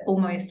to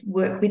almost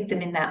work with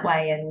them in that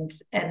way,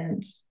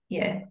 and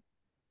yeah,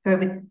 go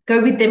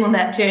with them on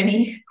that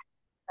journey.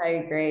 I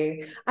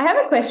agree. I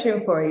have a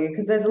question for you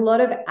because there's a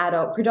lot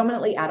of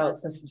predominantly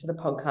adults listen to the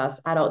podcast,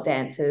 adult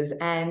dancers,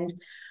 and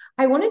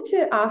I wanted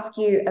to ask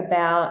you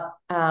about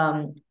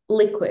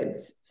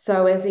liquids.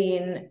 So, as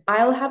in,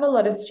 I'll have a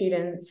lot of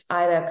students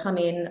either come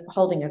in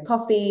holding a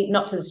coffee,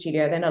 not to the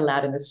studio, they're not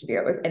allowed in the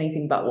studio with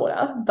anything but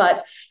water.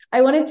 But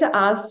I wanted to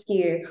ask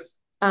you,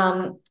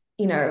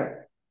 you know,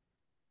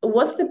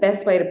 what's the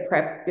best way to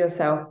prep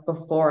yourself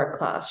before a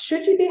class?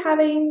 Should you be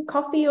having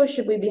coffee or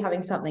should we be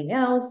having something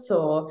else?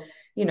 Or,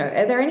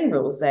 are there any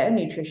rules there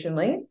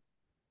nutritionally?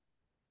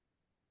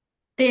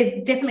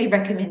 There's definitely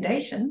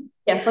recommendations.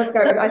 Yes, let's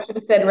go. So, I should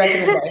have said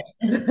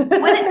recommendations.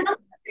 When it comes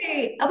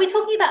to, are we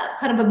talking about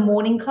kind of a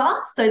morning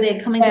class? So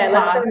they're coming to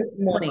class. Let's go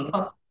morning.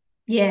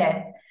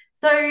 Yeah.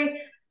 So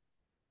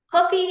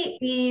coffee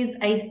is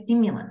a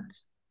stimulant,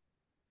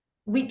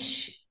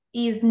 which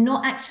is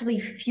not actually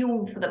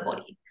fuel for the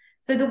body.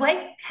 So the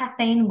way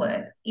caffeine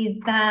works is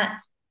that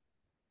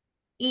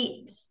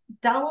it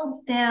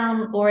dulls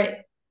down, or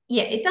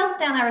it dulls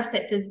down our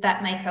receptors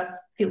that make us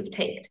feel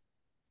fatigued.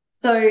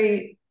 So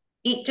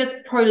it just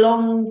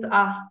prolongs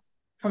us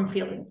from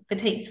feeling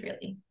fatigued,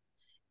 really.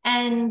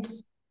 And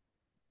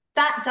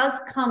that does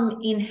come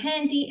in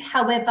handy.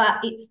 However,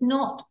 it's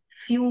not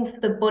fuel for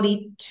the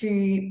body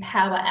to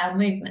power our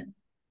movement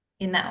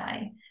in that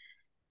way.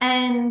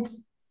 And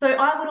so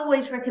I would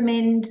always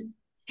recommend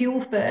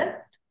fuel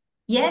first.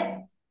 Yes,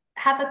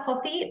 have a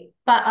coffee,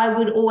 but I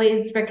would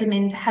always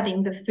recommend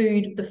having the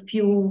food, the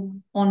fuel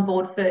on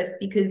board first,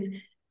 because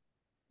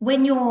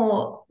when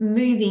you're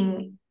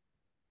moving,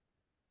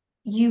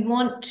 you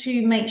want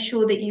to make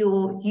sure that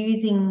you're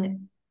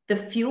using the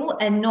fuel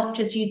and not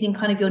just using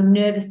kind of your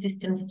nervous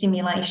system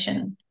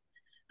stimulation.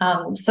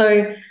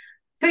 So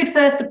food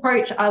first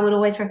approach, I would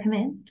always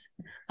recommend.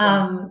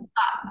 But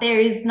there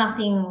is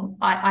nothing,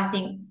 I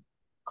think,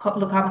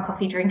 look, I'm a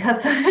coffee drinker,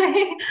 so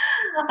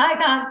I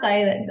can't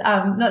say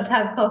that not to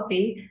have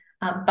coffee.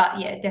 But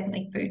yeah,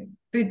 definitely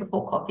food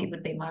before coffee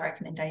would be my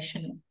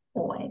recommendation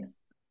always.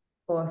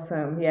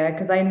 Awesome. Yeah,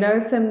 because I know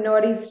some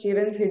naughty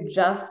students who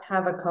just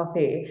have a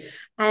coffee.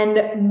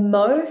 And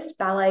most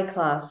ballet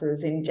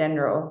classes in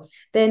general,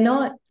 they're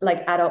not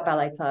like adult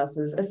ballet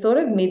classes, are sort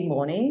of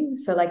mid-morning.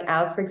 So like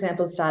ours, for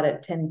example, start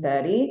at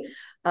 10:30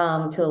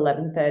 till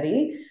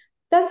 11:30.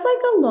 That's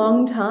like a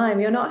long time.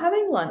 You're not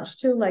having lunch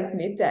till like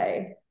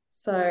midday.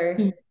 So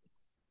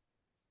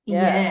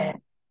yeah.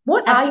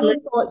 What Absolutely. are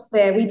your thoughts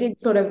there? We did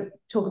sort of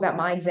talk about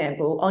my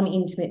example on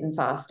intermittent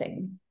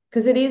fasting,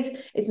 because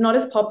it's not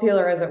as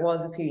popular as it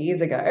was a few years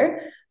ago,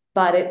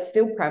 but it's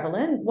still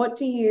prevalent. What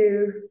do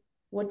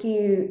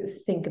you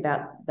think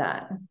about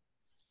that?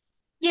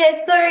 Yeah,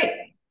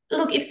 so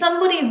look, if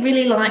somebody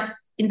really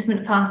likes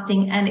intermittent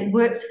fasting and it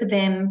works for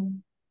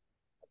them,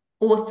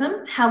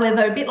 awesome.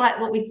 However, a bit like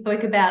what we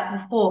spoke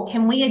about before,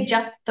 can we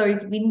adjust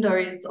those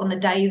windows on the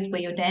days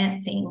where you're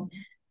dancing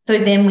so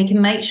then we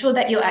can make sure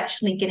that you're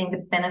actually getting the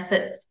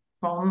benefits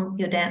from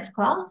your dance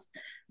class?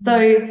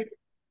 So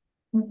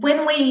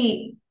when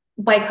we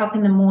wake up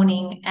in the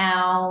morning,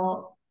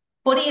 our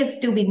body has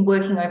still been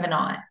working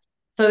overnight.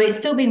 So it's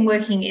still been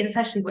working, it's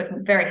actually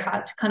working very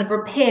hard to kind of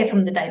repair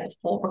from the day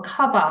before,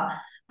 recover,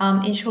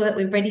 ensure that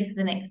we're ready for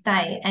the next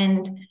day.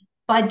 And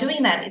by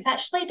doing that, it's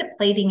actually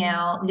depleting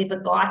our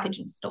liver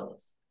glycogen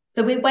stores.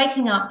 So we're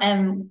waking up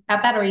and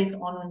our battery's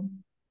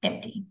on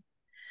empty.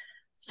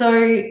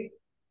 So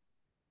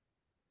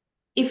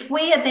if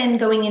we are then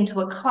going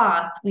into a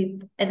class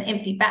with an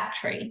empty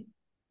battery,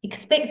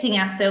 expecting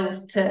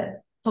ourselves to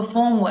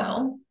perform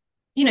well,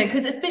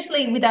 because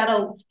especially with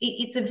adults,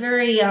 it's a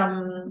very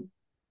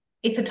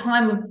it's a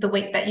time of the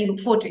week that you look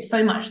forward to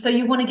so much, so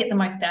you want to get the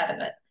most out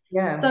of it.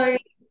 So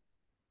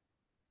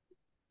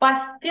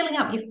by filling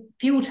up your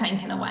fuel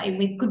tank in a way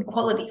with good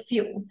quality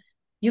fuel,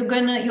 your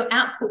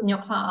output in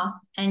your class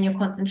and your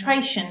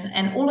concentration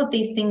and all of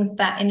these things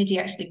that energy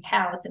actually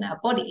powers in our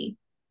body,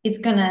 it's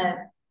going to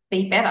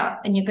be better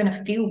and you're going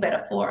to feel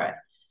better for it.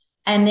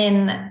 And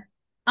then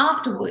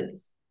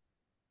afterwards,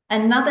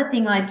 another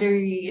thing I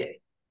do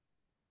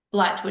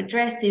like to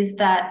address is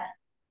that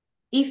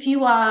if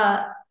you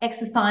are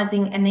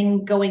exercising and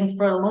then going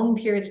for a long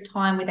period of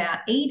time without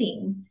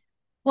eating,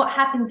 what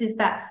happens is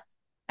that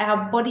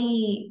our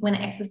body, when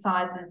it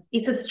exercises,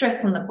 it's a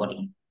stress on the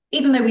body.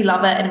 Even though we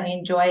love it and we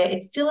enjoy it,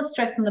 it's still a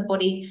stress on the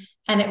body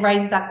and it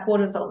raises our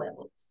cortisol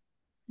levels.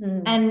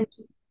 And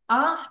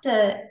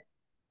after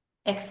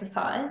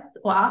exercise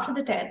or after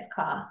the dance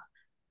class,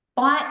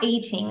 by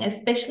eating,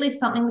 especially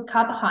something with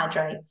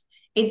carbohydrates,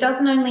 it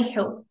doesn't only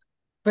help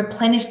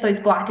replenish those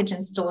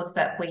glycogen stores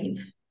that we've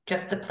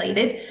just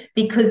depleted,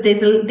 because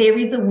there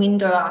is a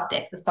window after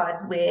exercise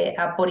where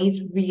our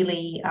body's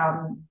really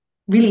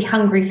really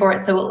hungry for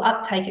it, so we'll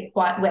uptake it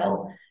quite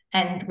well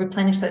and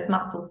replenish those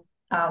muscles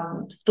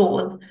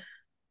stores.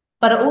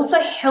 But it also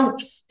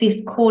helps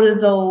this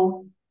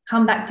cortisol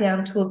come back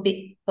down to a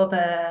bit of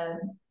a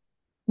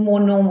more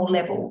normal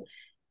level.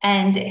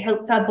 And it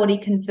helps our body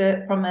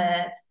convert from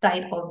a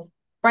state of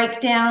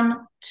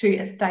breakdown to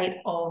a state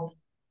of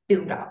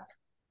build-up,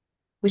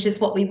 which is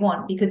what we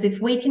want. Because if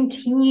we've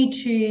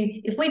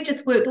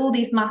just worked all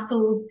these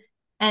muscles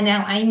and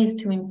our aim is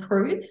to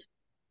improve,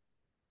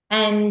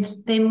 and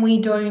then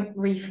we don't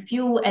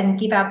refuel and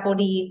give our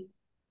body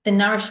the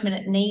nourishment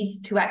it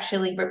needs to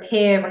actually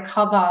repair,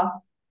 recover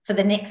for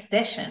the next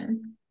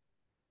session,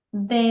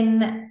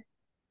 then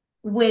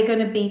we're going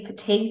to be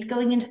fatigued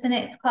going into the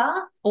next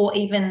class, or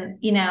even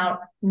in our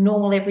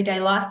normal everyday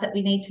lives that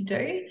we need to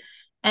do.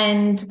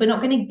 And we're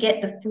not going to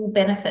get the full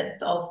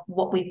benefits of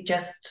what we've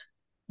just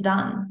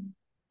done.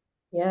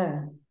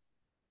 Yeah,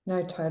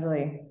 no,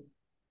 totally.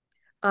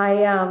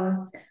 I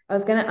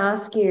was going to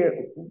ask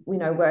you,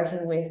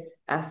 working with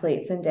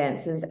athletes and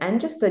dancers and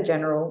just the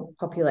general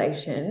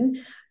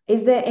population,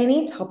 is there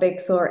any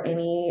topics or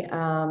any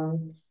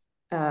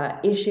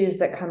issues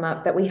that come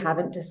up that we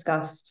haven't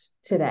discussed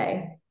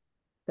today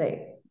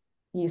that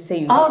you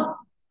see? Oh,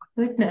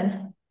 goodness.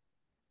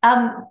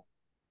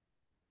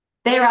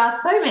 There are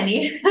so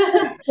many.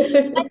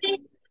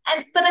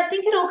 But I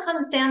think it all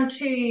comes down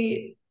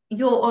to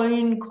your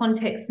own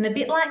context. And a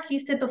bit like you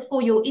said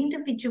before, your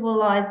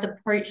individualized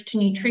approach to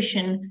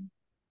nutrition,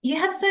 you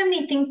have so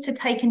many things to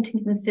take into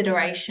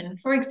consideration.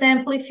 For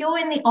example, if you're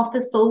in the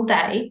office all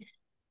day,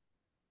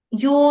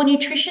 your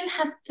nutrition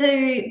has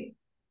to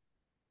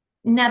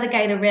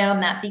navigate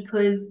around that,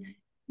 because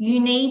you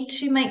need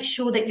to make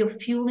sure that you're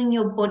fueling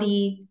your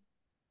body,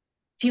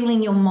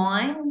 fueling your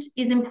mind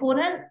is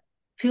important,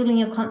 fueling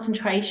your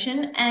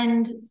concentration.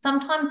 And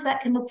sometimes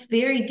that can look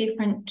very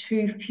different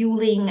to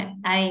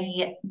fueling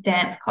a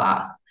dance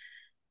class.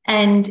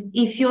 And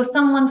if you're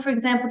someone, for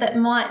example, that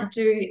might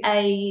do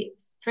a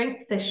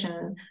strength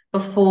session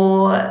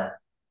before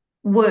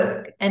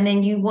work and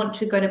then you want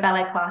to go to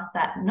ballet class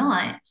that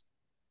night,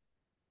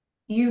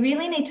 you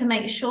really need to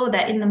make sure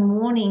that in the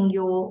morning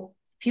you're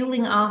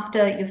fueling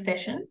after your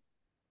session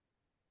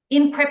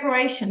in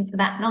preparation for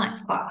that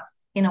night's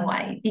class, in a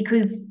way,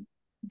 because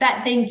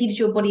that then gives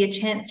your body a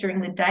chance during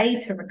the day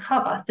to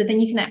recover. So then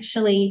you can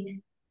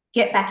actually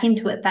get back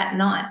into it that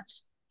night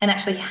and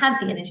actually have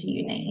the energy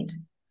you need.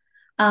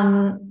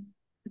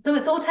 So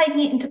it's all taking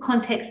it into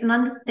context and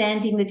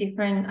understanding the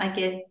different, I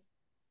guess,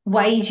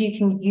 ways you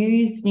can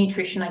use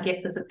nutrition, I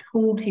guess, as a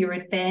tool to your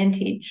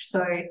advantage.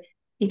 So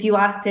if you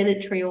are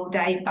sedentary all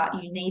day,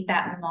 but you need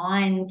that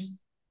mind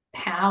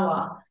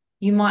power,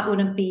 you might want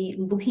to be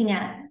looking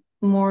at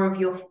more of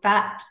your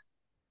fat,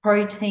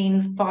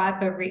 protein,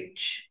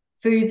 fiber-rich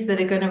foods that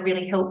are going to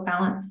really help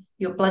balance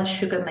your blood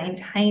sugar,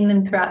 maintain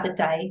them throughout the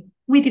day,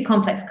 with your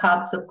complex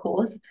carbs, of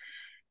course.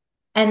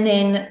 And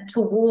then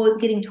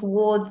getting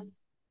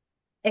towards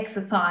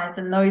exercise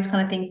and those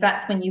kind of things,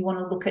 that's when you want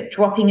to look at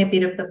dropping a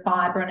bit of the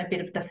fiber and a bit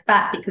of the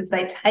fat, because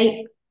they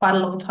take quite a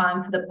long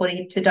time for the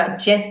body to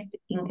digest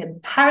in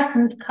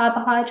comparison to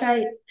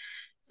carbohydrates.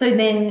 So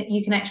then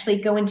you can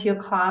actually go into your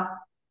class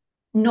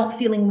not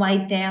feeling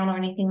weighed down or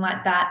anything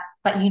like that,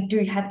 but you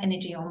do have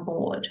energy on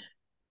board.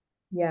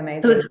 Yeah,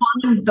 amazing. So it's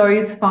finding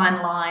those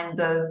fine lines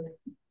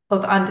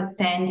of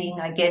understanding,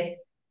 I guess,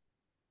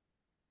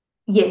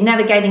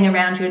 navigating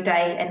around your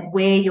day and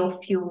where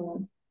your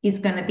fuel is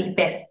going to be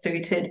best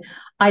suited.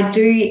 I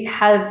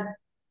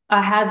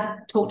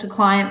have talked to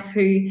clients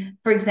who,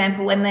 for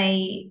example, when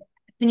they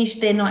finish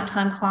their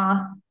nighttime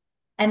class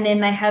and then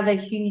they have a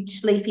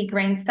huge leafy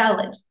green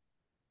salad.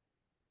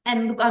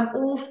 And look, I'm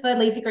all for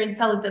leafy green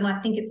salads and I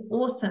think it's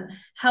awesome.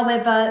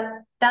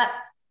 However,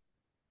 that's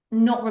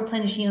not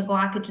replenishing your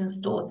glycogen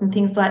stores and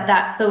things like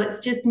that. So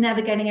it's just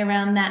navigating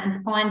around that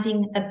and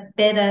finding a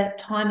better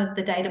time of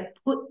the day to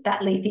put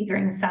that leafy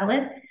green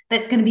salad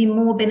that's going to be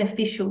more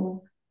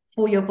beneficial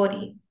for your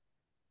body.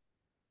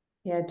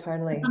 Yeah,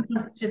 totally.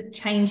 Sometimes it's just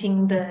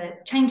changing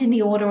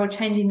the order or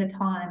changing the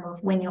time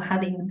of when you're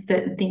having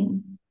certain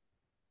things.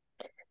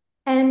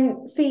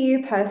 And for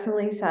you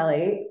personally,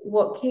 Sally,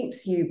 what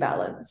keeps you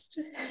balanced?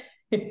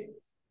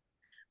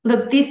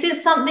 Look, this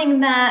is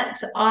something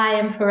that I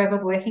am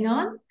forever working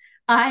on.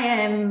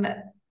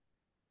 I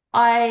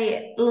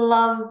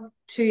love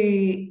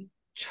to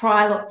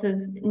try lots of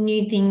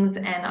new things,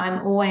 and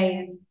I'm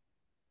always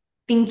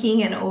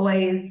thinking and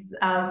always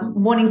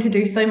wanting to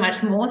do so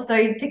much more.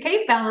 So to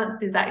keep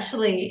balance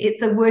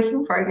it's a work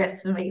in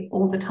progress for me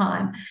all the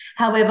time.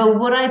 However,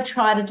 what I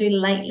try to do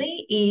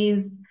lately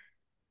is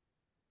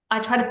I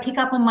try to pick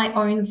up on my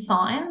own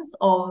signs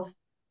of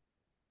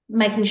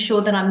making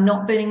sure that I'm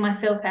not burning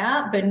myself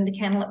out, burning the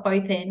candle at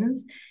both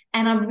ends.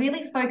 And I'm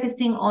really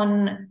focusing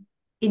on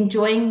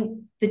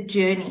enjoying the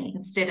journey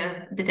instead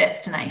of the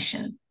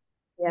destination.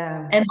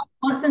 Yeah. And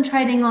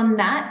concentrating on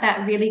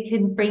that really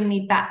can bring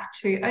me back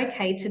to,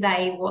 okay,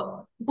 today,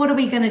 what are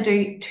we going to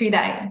do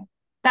today?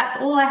 That's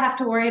all I have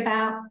to worry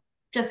about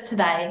just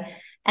today.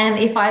 And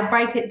if I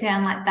break it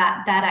down like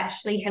that, that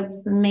actually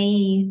helps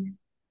me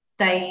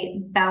stay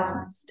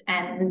balanced,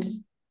 and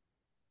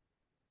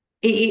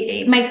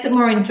it makes it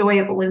more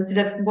enjoyable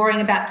instead of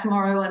worrying about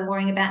tomorrow and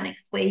worrying about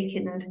next week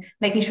and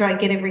making sure I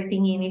get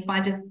everything in. If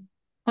I just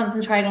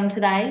concentrate on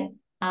today,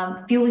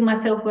 fueling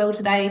myself well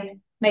today,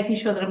 making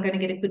sure that I'm going to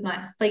get a good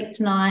night's sleep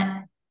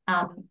tonight,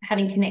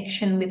 having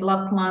connection with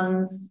loved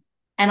ones.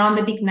 And I'm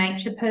a big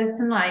nature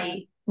person.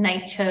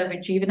 Nature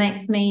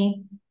rejuvenates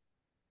me,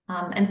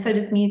 and so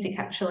does music,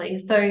 actually.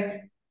 So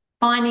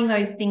finding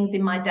those things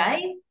in my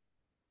day.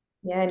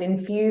 Yeah, and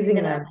infusing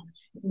Yeah. them.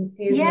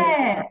 Infusing them.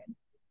 Yeah.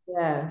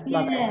 Yeah,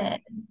 love it. Yeah.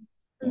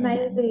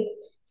 Amazing.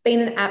 It's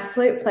been an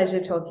absolute pleasure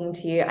talking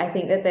to you. I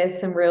think that there's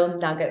some real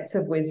nuggets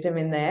of wisdom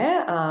in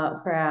there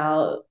for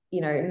our,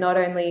 not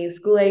only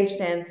school age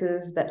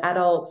dancers, but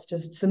adults,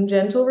 just some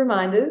gentle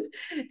reminders.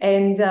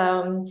 And,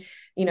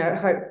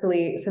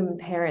 hopefully some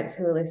parents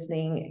who are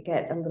listening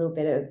get a little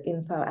bit of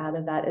info out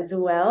of that as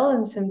well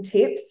and some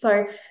tips.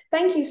 So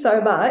thank you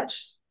so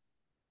much.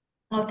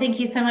 Well, thank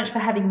you so much for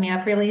having me.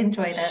 I've really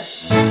enjoyed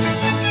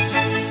it.